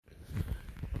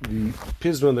The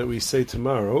Pizron that we say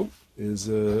tomorrow is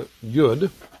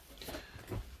Yud.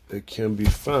 It can be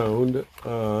found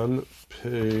on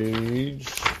page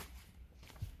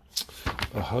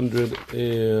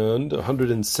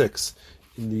 106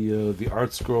 in the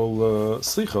Art Scroll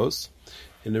Slichos,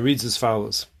 and it reads as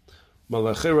follows: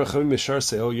 Malachei Rachamim Yeshar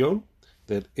Se'elyon,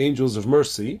 that angels of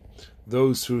mercy,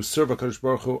 those who serve HaKadosh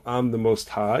Baruch Hu on the Most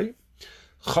High,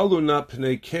 Chalu na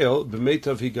pnei kel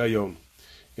b'meitav higayon.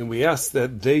 And we ask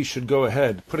that they should go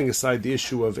ahead, putting aside the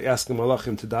issue of asking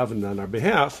Malachim to daven on our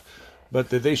behalf, but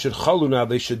that they should chaluna,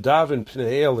 they should daven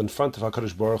pnei el in front of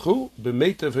HaKadosh Baruch Hu,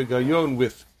 b'meitav higayon,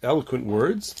 with eloquent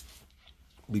words,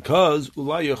 because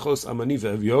ulai yachos amani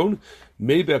ve'evyon,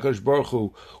 maybe HaKadosh Baruch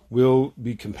Hu will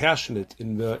be compassionate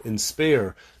and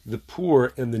spare the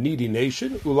poor and the needy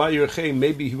nation. Ulai yerchei,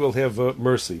 maybe he will have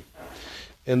mercy.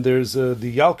 And there's the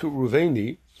Yalkut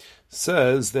Ruveni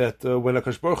says that when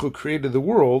HaKadosh Baruch Hu created the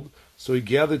world, so he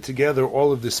gathered together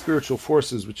all of the spiritual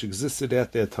forces which existed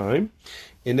at that time,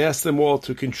 and asked them all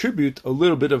to contribute a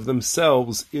little bit of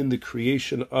themselves in the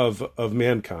creation of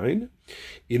mankind.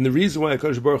 And the reason why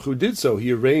HaKadosh Baruch Hu did so,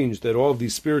 he arranged that all of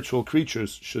these spiritual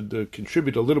creatures should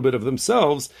contribute a little bit of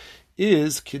themselves,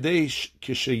 is Kadesh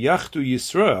Kishayachtu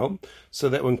Yisrael, so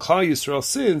that when Klal Yisrael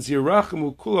sins,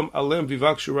 Yirachamu Kulam Alem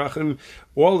Vivakshu Rachim,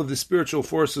 all of the spiritual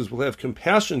forces will have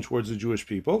compassion towards the Jewish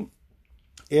people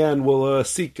and will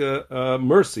seek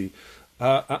mercy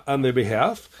on their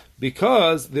behalf,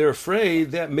 because they're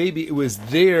afraid that maybe it was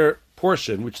their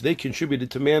portion which they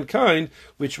contributed to mankind,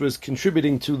 which was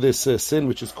contributing to this sin,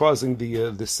 which is causing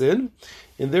the sin,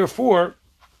 and therefore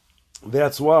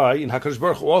that's why, and HaKadosh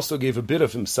Baruch Hu also gave a bit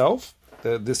of himself,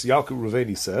 this Yalkut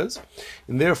Ruveni says,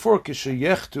 and therefore,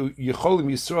 Kishayechtu Yecholim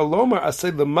Yisrael Lomar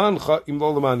Asay Lemancha Im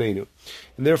Lo Lemanenu.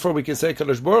 And therefore we can say,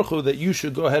 HaKadosh Baruch Hu, that you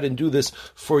should go ahead and do this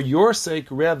for your sake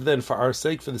rather than for our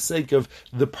sake, for the sake of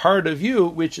the part of you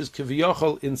which is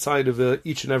Kiviyachol inside of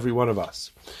each and every one of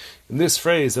us. In this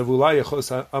phrase of Ulai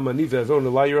Yachos Amani Ve'evon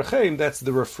Ulai Yerachem, that's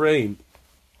the refrain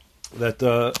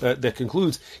that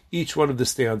concludes each one of the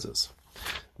stanzas.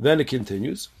 Then it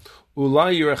continues,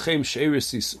 Ulai Yerachem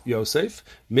She'eris Yosef.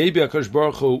 Maybe HaKadosh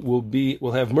Baruch Hu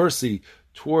will have mercy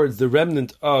towards the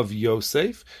remnant of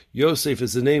Yosef. Yosef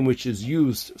is the name which is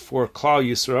used for Klal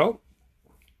Yisrael,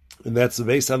 and that's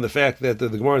based on the fact that the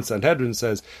Gemara in Sanhedrin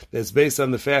says that's based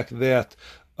on the fact that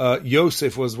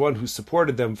Yosef was one who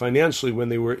supported them financially when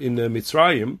they were in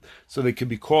Mitzrayim, so they could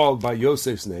be called by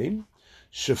Yosef's name.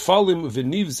 Shefalim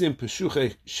v'nivzim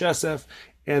peshuche shesef,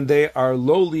 and they are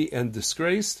lowly and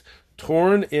disgraced,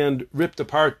 torn and ripped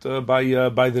apart by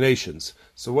the nations.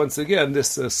 So once again,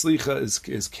 this slicha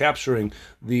is capturing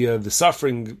the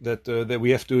suffering that we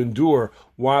have to endure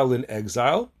while in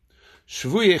exile.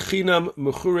 Shvuye chinam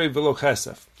mechure v'lo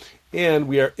chesef, and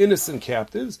we are innocent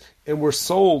captives, and we're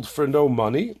sold for no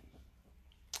money.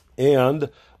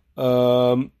 And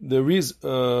the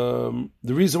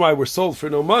reason why we're sold for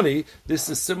no money, this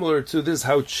is similar to this,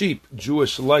 how cheap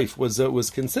Jewish life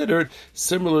was considered,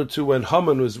 similar to when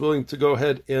Haman was willing to go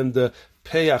ahead and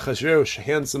pay Achashverosh a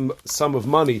handsome sum of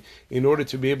money in order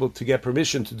to be able to get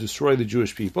permission to destroy the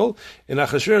Jewish people. And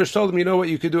Achashverosh told him, you know what,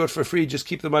 you could do it for free, just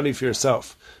keep the money for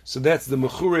yourself. So that's the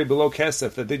mechure below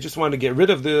kesef, that they just want to get rid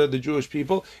of the Jewish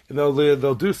people, and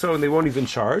they'll do so and they won't even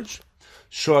charge.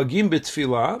 Shoagim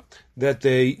b'tfilah, that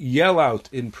they yell out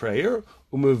in prayer,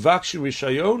 umevakshim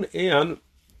rishayon, and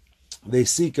they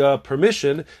seek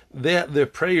permission that their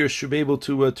prayers should be able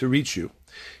to reach you.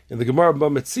 And the Gemara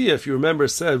B'Metzia, if you remember,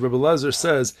 said, Rabbi Lazar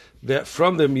says that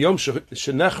from the Yom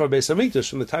Shenechar Beis Hamikdash,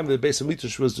 from the time that the Beis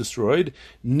Hamikdash was destroyed,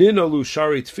 Ninolu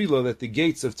Shari Tefillah, that the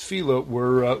gates of Tefillah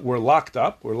were locked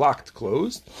up, were locked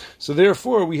closed. So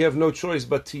therefore, we have no choice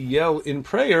but to yell in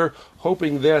prayer,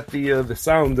 hoping that the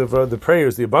sound of the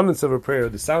prayers, the abundance of a prayer,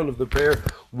 the sound of the prayer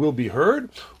will be heard.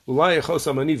 Ulai Yachos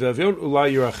Amani Ve'evyon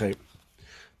Ulai Yerachem.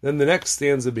 Then the next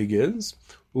stanza begins.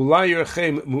 Ulai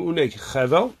Yerachem Mu'unek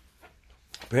Chevel.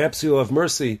 Perhaps he'll have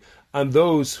mercy on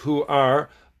those who are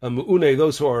mu'unei,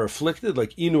 those who are afflicted,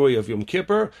 like Inui of Yom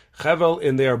Kippur, Chevel,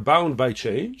 and they are bound by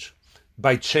chains.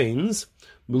 Mulumde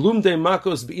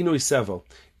makos b'inui sevel,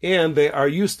 and they are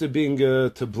used to being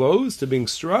to blows, to being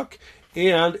struck,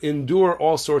 and endure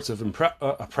all sorts of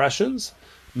oppressions.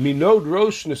 Minod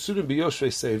rosh nesudim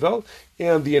b'yoshvei sevel,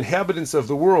 and the inhabitants of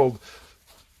the world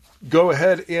go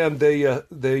ahead and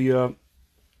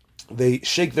they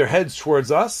shake their heads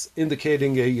towards us,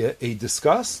 indicating a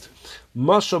disgust.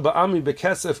 Mashal ba'ami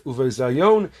bekesef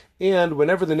uvezayon, and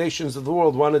whenever the nations of the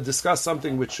world want to discuss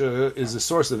something which is a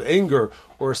source of anger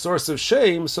or a source of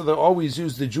shame, so they'll always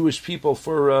use the Jewish people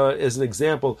for as an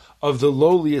example of the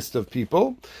lowliest of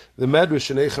people. The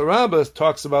Medrash in Eicha Rabbah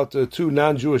talks about two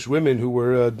non-Jewish women who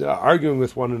were arguing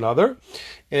with one another,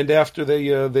 and after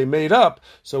they made up,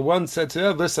 so one said to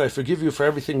her, "Listen, I forgive you for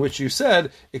everything which you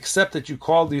said, except that you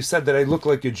said that I look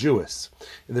like a Jewess."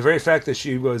 And the very fact that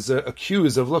she was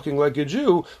accused of looking like a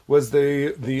Jew was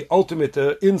the ultimate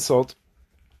insult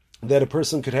that a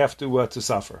person could have to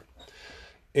suffer.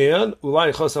 And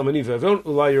ulai chosamani vevon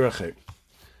ulai yerachem.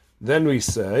 Then we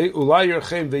say ulai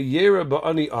yerachem veyera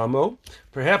ba'ani amo.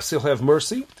 Perhaps he'll have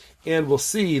mercy, and we'll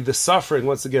see the suffering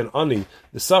once again. Ani,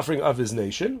 the suffering of his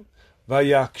nation.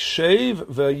 Vayakshev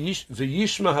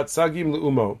v'yishma hatzagim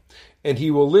leumo, and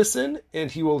he will listen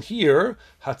and he will hear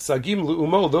hatzagim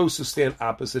leumo, those who stand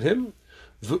opposite him.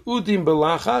 V'udim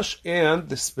belachash,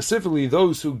 and specifically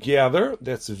those who gather.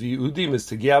 That's v'udim, is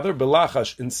to gather.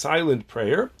 Belachash, in silent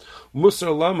prayer.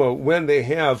 Musar lamo, when they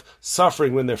have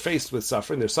suffering, when they're faced with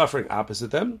suffering, they're suffering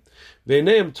opposite them.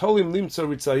 V'neim tolim limtza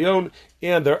ritzayon,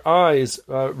 and their eyes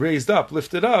raised up,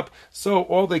 lifted up. So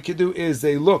all they can do is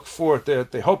they look for it.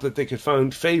 They hope that they can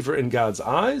find favor in God's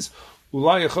eyes.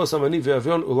 Maybe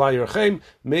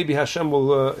Hashem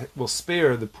will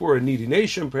spare the poor and needy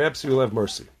nation. Perhaps He will have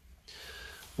mercy.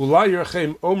 Maybe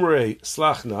HaKadosh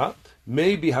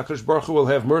Baruch Hu will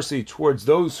have mercy towards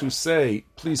those who say,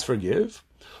 "Please forgive."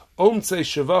 Those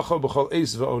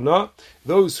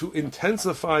who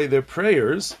intensify their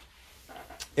prayers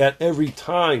at every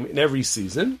time, in every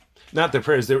season. Not their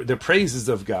prayers, their praises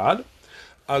of God.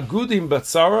 Agudim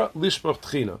batzara lishmach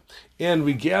tchina. And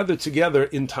we gather together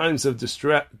in times of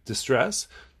distress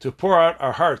to pour out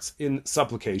our hearts in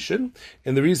supplication.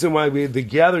 And the reason why the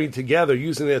gathering together,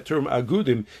 using that term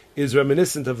agudim, is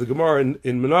reminiscent of the Gemara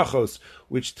in Menachos,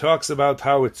 which talks about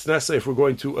how it's necessary, if we're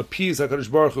going to appease HaKadosh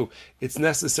Baruch Hu, it's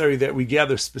necessary that we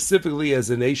gather specifically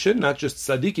as a nation, not just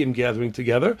tzaddikim gathering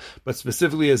together, but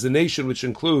specifically as a nation, which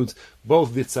includes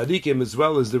both the tzaddikim as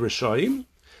well as the Rishaim.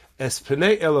 Es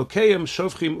penei Elokeim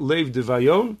shofchim leiv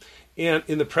devayon, and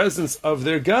in the presence of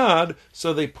their God,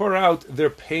 so they pour out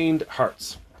their pained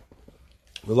hearts.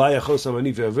 Ulai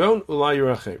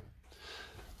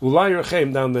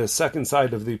Yerachem, down the second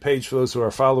side of the page for those who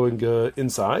are following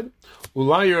inside.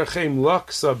 Ulai Yerachem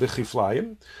laksa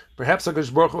b'chiflayim. Perhaps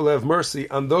HaKadosh Baruch Hu will have mercy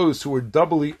on those who were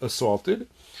doubly assaulted.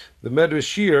 The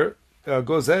Medrash here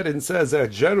goes ahead and says that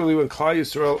generally when Klal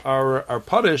Yisrael are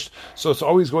punished, so it's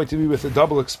always going to be with a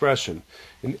double expression.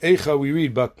 In Eicha we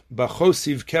read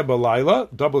Bachosiv Kebalayla,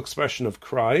 double expression of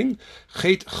crying.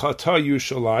 Chet Chata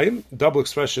Yushalayim, double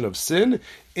expression of sin.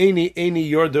 Eini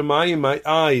Yordamayim, my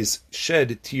eyes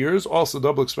shed tears, also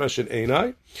double expression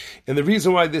Einai. And the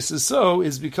reason why this is so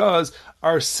is because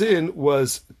our sin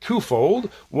was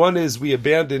twofold. One is we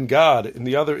abandoned God, and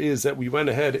the other is that we went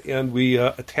ahead and we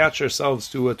attach ourselves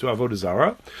to Avodah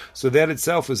Zarah. So that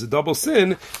itself is a double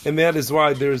sin, and that is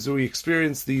why we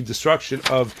experience the destruction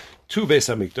of two Beis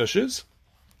Hamikdashes.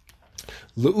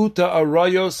 Leuta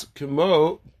arayos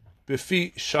kemo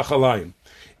befi shachalayim.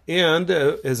 And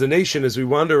as a nation, as we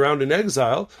wander around in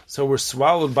exile, so we're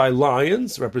swallowed by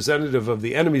lions, representative of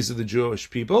the enemies of the Jewish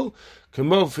people,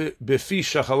 kemo befi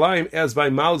shachalayim, as by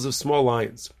mouths of small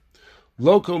lions.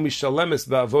 Loko mishalemis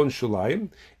ba'avon shulayim,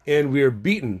 and we are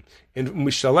beaten, and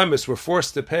mishalemis, we're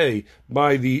forced to pay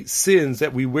by the sins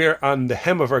that we wear on the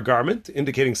hem of our garment,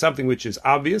 indicating something which is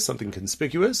obvious, something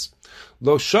conspicuous.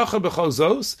 Lo shacha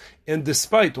b'chozos, and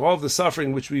despite all of the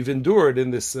suffering which we've endured in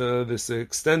this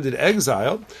extended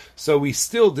exile, so we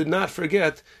still did not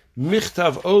forget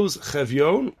michtav oz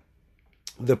chavyon,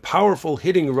 the powerful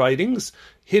hidden writings,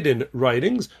 a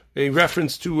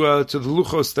reference to the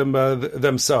luchos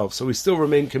themselves. So we still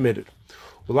remain committed.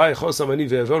 And perhaps the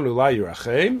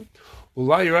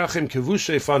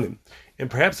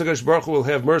HaKadosh Baruch Hu will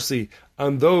have mercy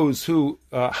on those who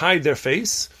hide their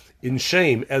face in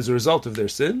shame as a result of their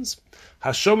sins.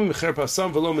 And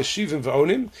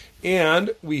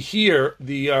we hear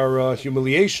our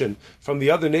humiliation from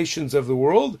the other nations of the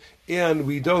world, and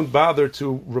we don't bother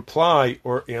to reply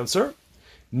or answer.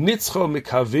 Nitzcho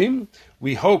mikavim,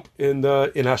 we hope in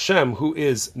Hashem, who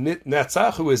is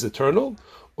Netzach, who is eternal.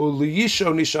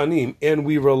 Uliyisho nishanim, and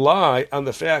we rely on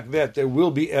the fact that there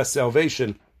will be a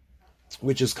salvation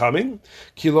which is coming.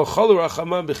 Because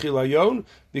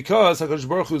HaKadosh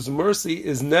Baruch Hu's mercy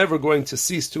is never going to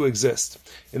cease to exist.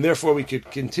 And therefore we could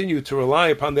continue to rely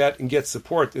upon that and get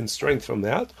support and strength from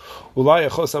that. And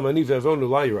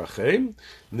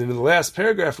then in the last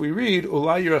paragraph we read,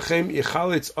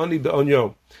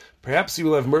 Perhaps he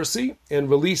will have mercy and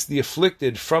release the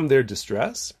afflicted from their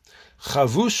distress.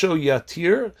 Chavusho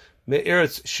yatir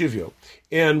me'eretz shivyo,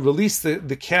 and release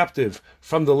the captive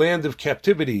from the land of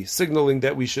captivity, signaling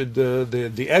that we should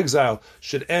the exile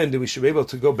should end and we should be able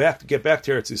to get back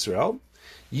to Eretz Yisrael.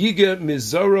 Yiga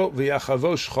mizoro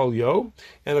v'yachavo shcholyo,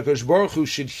 and HaKadosh Baruch Hu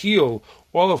should heal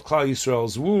all of Klal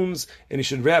Yisrael's wounds, and he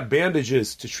should wrap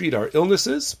bandages to treat our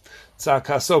illnesses.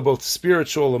 Tzakaso, both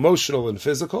spiritual, emotional, and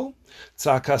physical.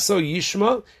 Tzakaso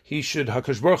yishma,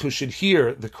 HaKadosh Baruch Hu should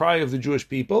hear the cry of the Jewish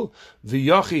people.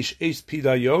 V'yachish eis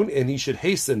pidayon, and he should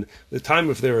hasten the time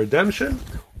of their redemption.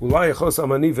 Ulai yachos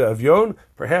amani ve'avyon,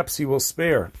 perhaps he will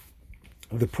spare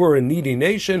the poor and needy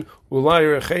nation.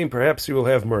 Ulai rechem, perhaps he will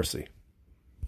have mercy.